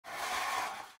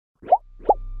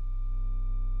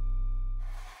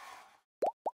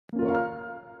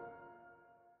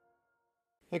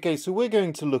Okay, so we're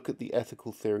going to look at the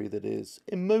ethical theory that is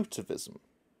emotivism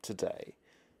today.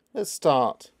 Let's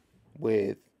start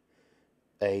with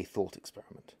a thought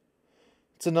experiment.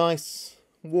 It's a nice,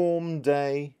 warm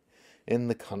day in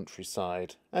the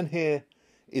countryside, and here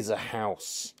is a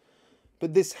house.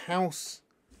 But this house,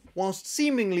 whilst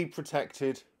seemingly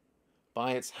protected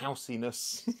by its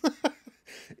housiness,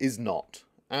 is not.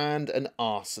 And an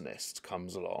arsonist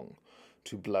comes along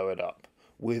to blow it up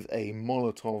with a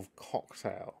Molotov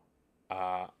cocktail.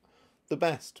 The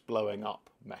best blowing up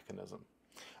mechanism.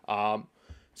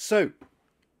 So,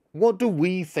 what do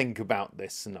we think about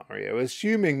this scenario,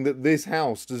 assuming that this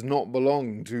house does not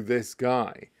belong to this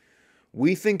guy?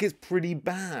 We think it's pretty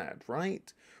bad,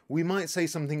 right? We might say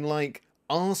something like,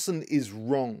 arson is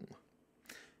wrong.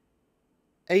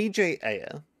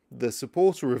 Ayer, the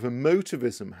supporter of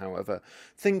emotivism, however,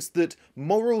 thinks that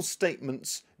moral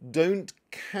statements don't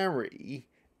carry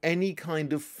any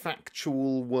kind of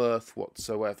factual worth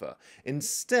whatsoever.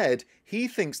 Instead, he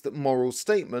thinks that moral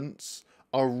statements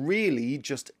are really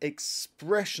just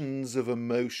expressions of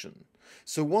emotion.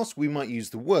 So whilst we might use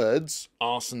the words,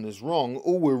 arson is wrong,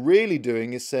 all we're really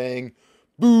doing is saying,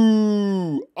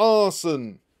 boo,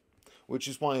 arson, which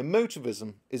is why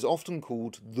emotivism is often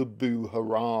called the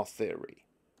boo-hurrah theory.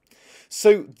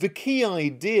 So the key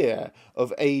idea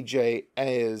of A.J.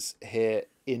 Ayers here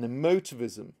in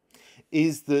emotivism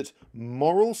is that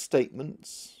moral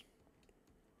statements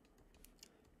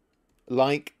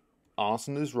like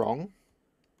arson is wrong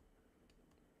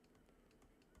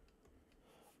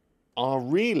are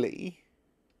really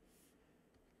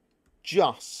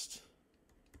just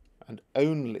and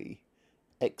only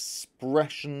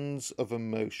expressions of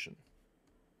emotion.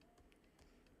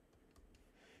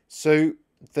 So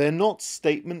they're not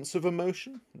statements of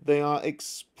emotion, they are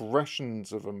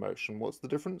expressions of emotion. What's the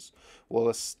difference? Well,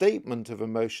 a statement of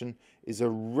emotion is a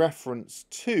reference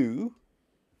to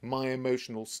my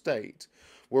emotional state,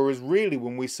 whereas really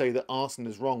when we say that arson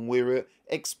is wrong, we're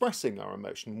expressing our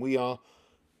emotion. We are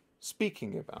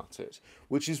speaking about it,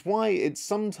 which is why it's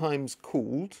sometimes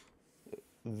called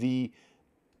the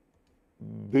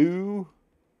boo-hurrah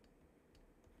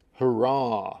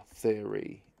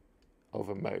theory of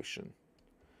emotion.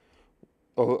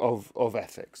 Of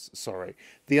ethics, sorry.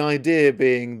 The idea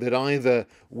being that either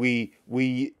we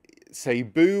say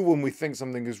boo when we think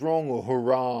something is wrong, or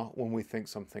hurrah when we think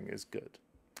something is good.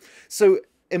 So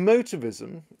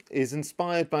emotivism is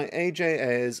inspired by A.J.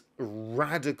 Ayer's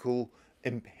radical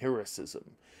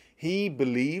empiricism. He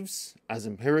believes, as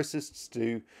empiricists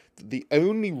do, that the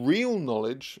only real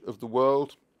knowledge of the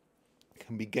world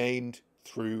can be gained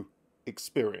through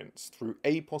experience, through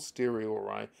a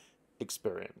posteriori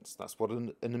experience. That's what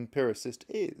an empiricist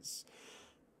is.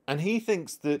 And he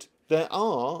thinks that there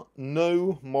are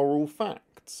no moral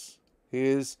facts. He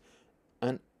is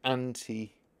an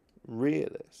anti-realist.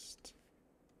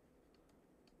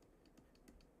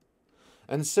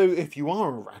 And so if you are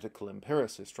a radical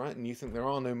empiricist, right, and you think there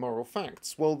are no moral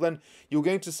facts, well then you're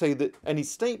going to say that any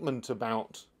statement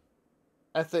about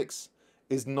ethics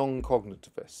is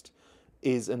non-cognitivist,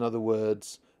 is, in other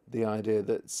words, the idea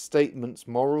that statements,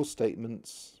 moral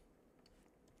statements,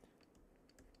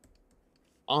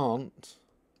 aren't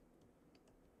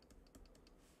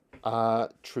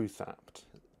truth-apt.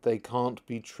 They can't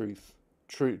be truth.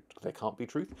 They can't be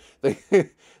truth.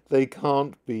 They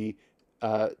can't be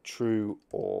true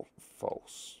or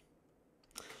false.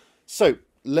 So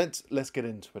let's get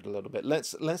into it a little bit.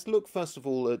 Let's look first of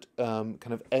all at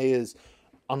kind of Ayer's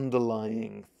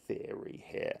underlying theory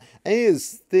here. Ayer's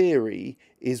theory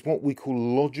is what we call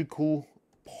logical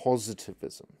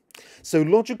positivism. So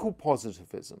logical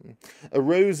positivism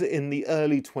arose in the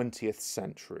early 20th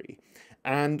century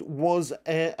and was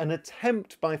an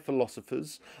attempt by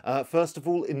philosophers, first of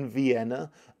all in Vienna,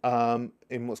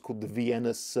 in what's called the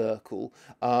Vienna Circle,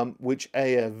 which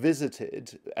Ayer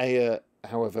visited. Ayer,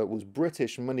 however, was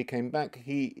British, and when he came back,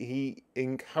 he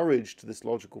encouraged this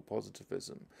logical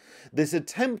positivism. This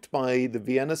attempt by the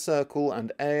Vienna Circle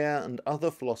and Ayer and other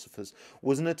philosophers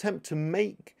was an attempt to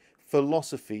make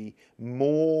philosophy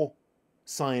more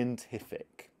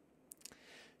scientific.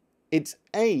 Its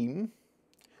aim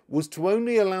was to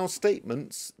only allow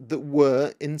statements that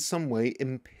were in some way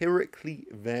empirically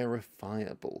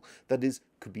verifiable, that is,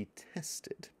 could be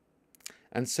tested.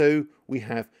 And so we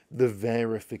have the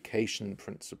verification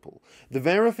principle. The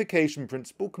verification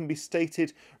principle can be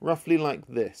stated roughly like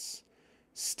this.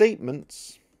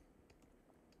 Statements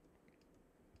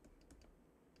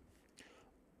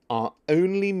are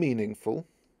only meaningful,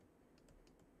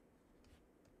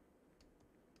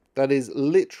 that is,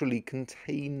 literally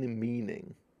contain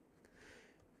meaning,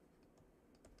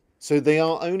 So they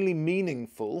are only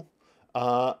meaningful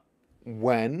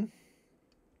when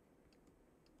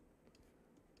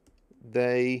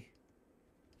they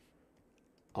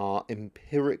are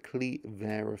empirically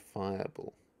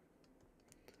verifiable.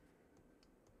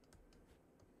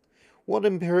 What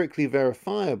empirically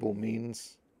verifiable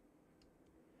means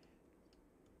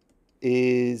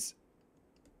is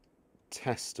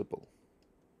testable.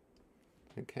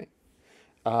 Okay.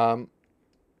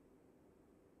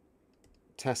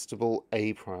 Testable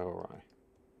a priori.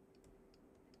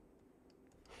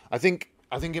 I think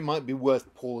it might be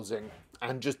worth pausing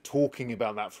and just talking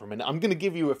about that for a minute. I'm going to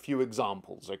give you a few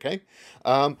examples, okay?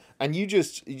 And you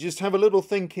just have a little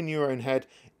think in your own head.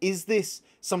 Is this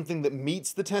something that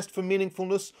meets the test for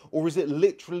meaningfulness, or is it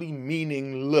literally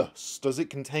meaningless? Does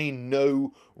it contain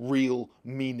no real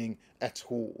meaning at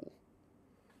all?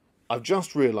 I've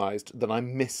just realised that I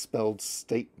misspelled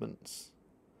statements.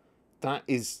 That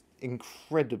is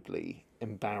incredibly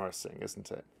embarrassing, isn't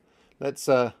it? Let's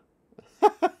I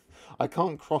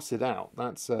can't cross it out.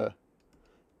 That's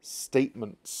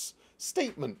statements.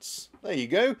 Statements. There you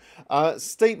go.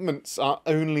 Statements are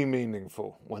only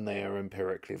meaningful when they are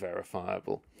empirically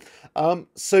verifiable.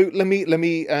 So let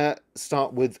me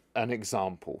start with an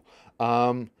example.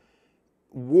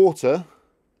 Water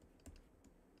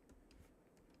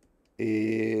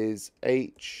is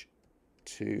H2O.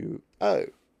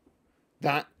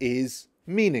 That is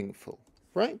meaningful,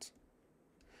 right?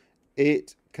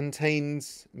 It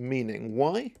contains meaning.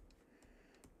 Why?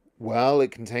 Well, it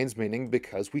contains meaning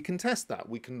because we can test that.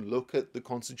 We can look at the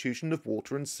constitution of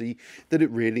water and see that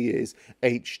it really is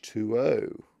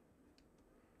H2O.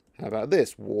 How about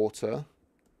this? Water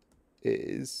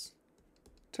is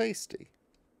tasty.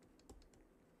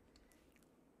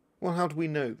 Well, how do we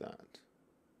know that?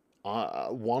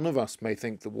 One of us may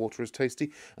think that water is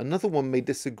tasty. Another one may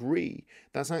disagree.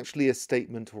 That's actually a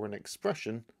statement or an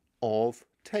expression of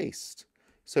taste.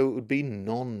 So it would be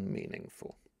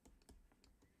non-meaningful.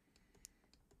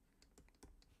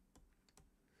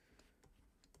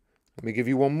 Let me give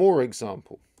you one more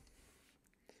example.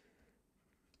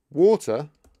 Water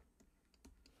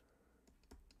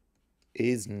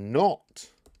is not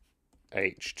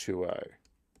H2O.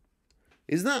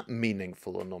 Is that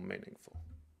meaningful or non-meaningful?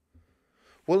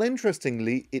 Well,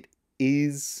 interestingly, it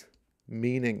is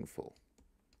meaningful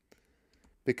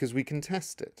because we can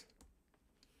test it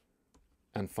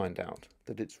and find out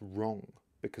that it's wrong.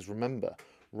 Because remember,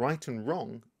 right and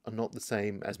wrong are not the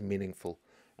same as meaningful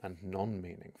and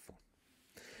non-meaningful.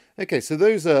 Okay, so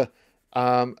those are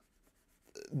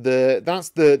that's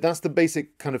the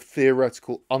basic kind of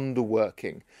theoretical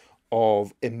underworking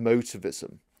of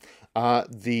emotivism,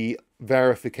 the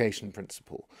verification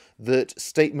principle, that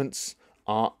statements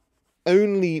are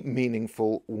only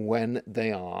meaningful when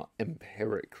they are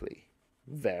empirically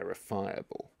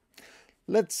verifiable.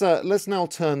 Let's now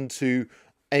turn to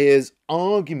Ayer's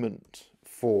argument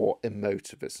for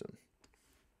emotivism.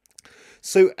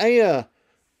 So Ayer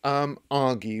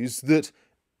argues that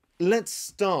let's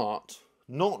start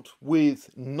not with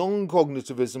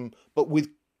non-cognitivism, but with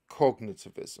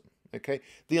cognitivism. Okay,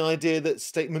 the idea that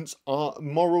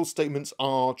moral statements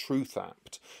are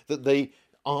truth-apt, that they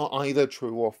are either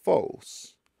true or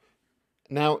false.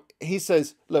 Now, he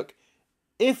says, look,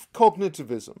 if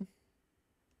cognitivism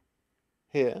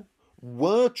here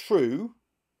were true,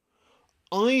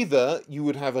 either you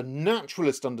would have a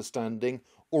naturalist understanding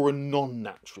or a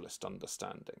non-naturalist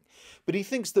understanding. But he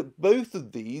thinks that both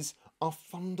of these are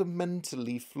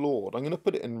fundamentally flawed. I'm going to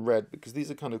put it in red because these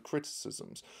are kind of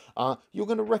criticisms. You're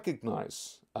going to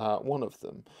recognise one of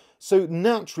them. So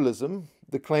naturalism,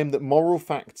 the claim that moral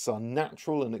facts are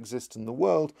natural and exist in the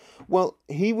world, well,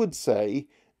 he would say,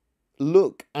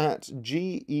 look at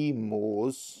G.E.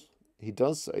 Moore's, he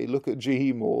does say, look at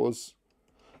G.E. Moore's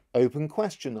open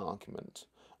question argument.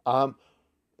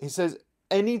 He says,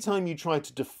 anytime you try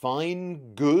to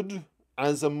define good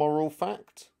as a moral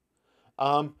fact,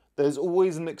 there's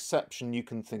always an exception you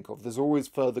can think of. There's always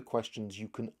further questions you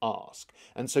can ask.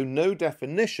 And so no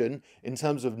definition in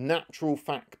terms of natural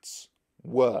facts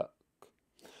work.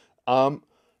 So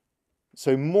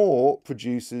Moore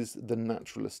produces the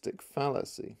naturalistic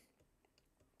fallacy.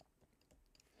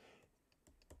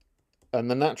 And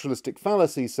the naturalistic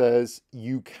fallacy says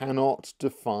you cannot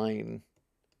define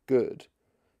good.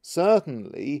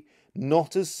 Certainly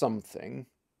not as something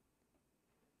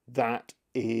that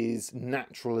is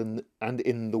natural and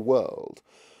in the world.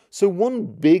 So one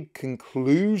big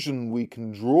conclusion we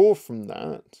can draw from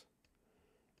that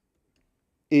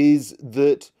is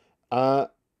that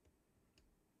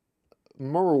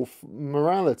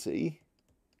morality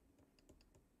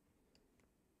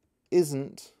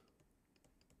isn't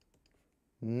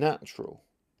natural,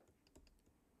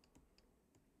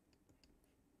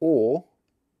 or,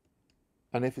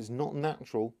 and if it's not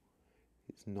natural,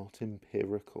 it's not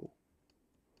empirical.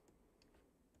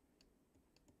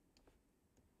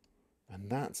 And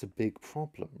that's a big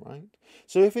problem, right?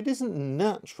 So if it isn't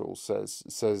natural,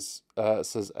 says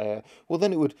Ayer, well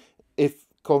then it would, if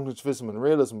cognitivism and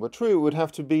realism were true, it would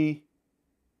have to be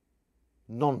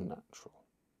non-natural.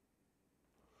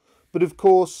 But of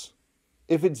course,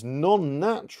 if it's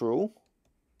non-natural,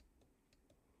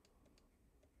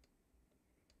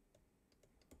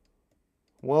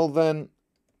 well then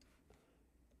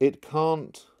it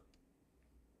can't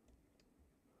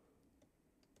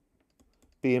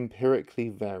be empirically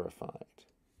verified.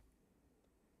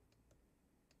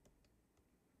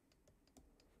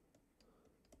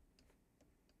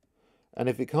 And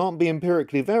if it can't be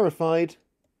empirically verified,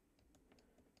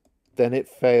 then it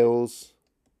fails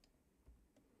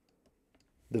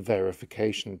the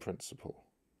verification principle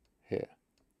here.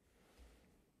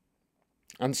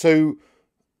 And so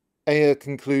Ayer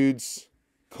concludes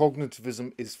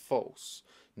cognitivism is false,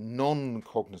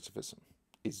 non-cognitivism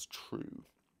is true.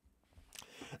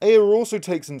 Ayer also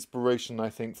takes inspiration, I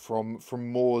think, from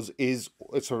Hume's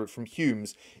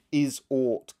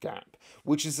is-ought gap,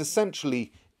 which is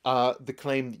essentially the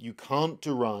claim that you can't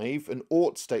derive an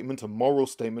ought statement, a moral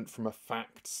statement, from a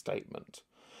fact statement.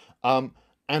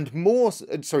 And More,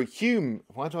 sorry, Hume,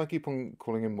 why do I keep on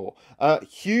calling him More?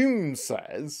 Hume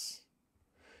says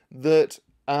that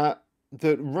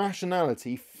that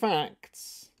rationality,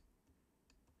 facts,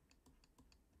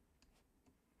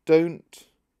 don't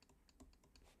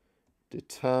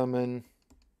determine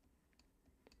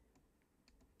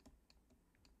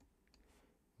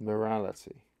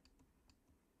morality.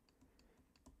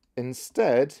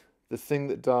 Instead, the thing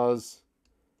that does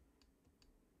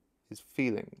is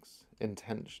feelings,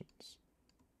 intentions.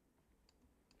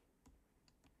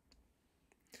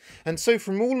 And so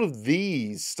from all of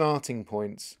these starting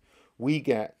points, we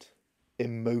get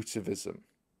emotivism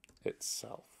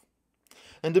itself.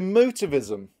 And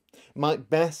emotivism might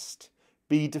best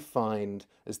be defined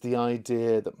as the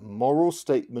idea that moral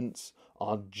statements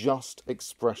are just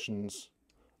expressions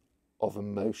of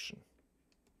emotion.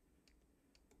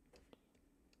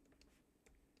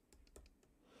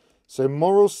 So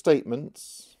moral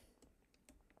statements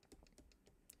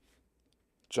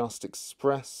just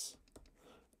express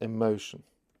emotion.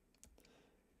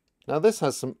 Now this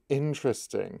has some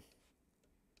interesting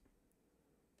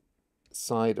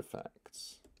side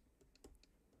effects.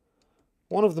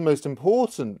 One of the most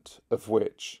important of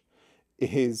which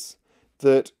is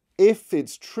that if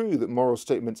it's true that moral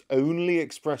statements only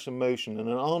express emotion and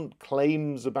aren't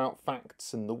claims about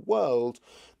facts in the world,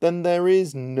 then there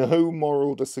is no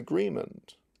moral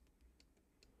disagreement.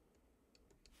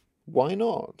 Why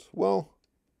not? Well,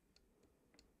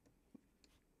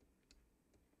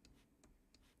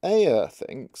 Ayer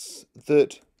thinks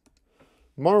that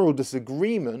moral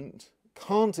disagreement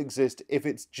can't exist if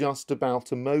it's just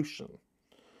about emotion.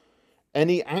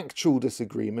 Any actual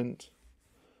disagreement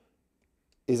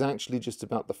is actually just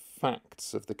about the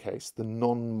facts of the case, the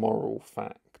non-moral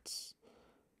facts.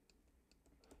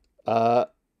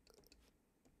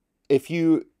 If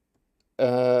you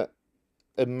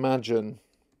imagine,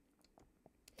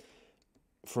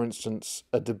 for instance,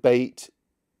 a debate,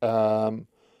 sorry,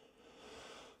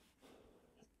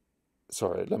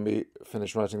 let me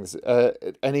finish writing this.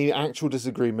 Any actual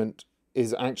disagreement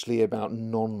is actually about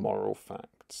non-moral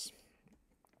facts.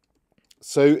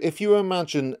 So if you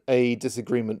imagine a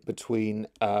disagreement between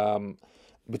a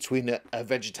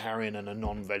vegetarian and a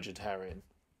non-vegetarian,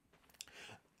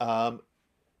 the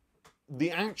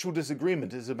actual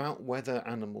disagreement is about whether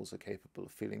animals are capable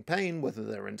of feeling pain, whether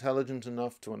they're intelligent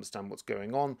enough to understand what's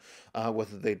going on,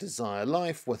 whether they desire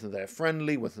life, whether they're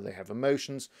friendly, whether they have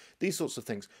emotions, these sorts of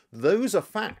things. Those are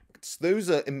facts. Those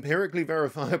are empirically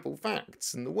verifiable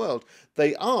facts in the world.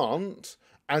 They aren't,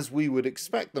 as we would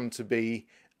expect them to be,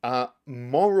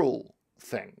 moral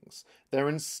things. They're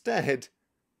instead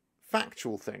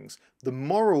factual things. The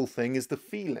moral thing is the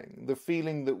feeling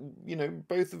that, you know,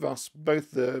 both of us, both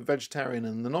the vegetarian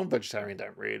and the non-vegetarian,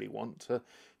 don't really want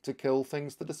to kill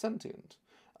things that are sentient.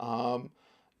 So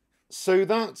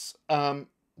that's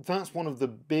one of the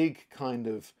big kind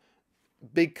of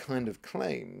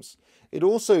claims. It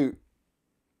also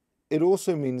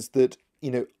means that, you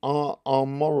know, our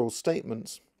moral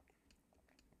statements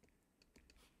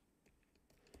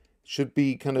should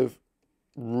be kind of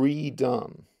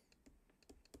redone,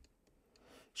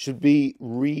 should be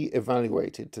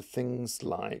re-evaluated to things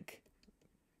like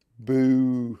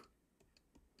boo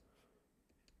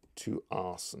to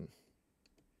arson.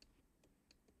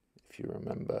 if you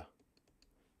remember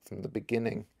from the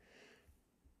beginning,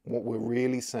 what we're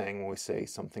really saying when we say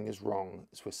something is wrong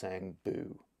is we're saying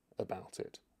boo about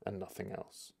it and nothing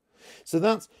else. So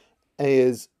that's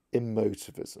Ayer's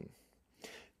emotivism.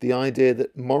 The idea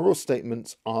that moral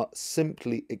statements are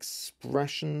simply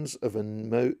expressions of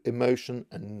an emotion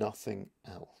and nothing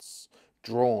else,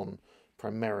 drawn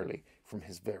primarily from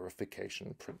his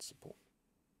verification principle.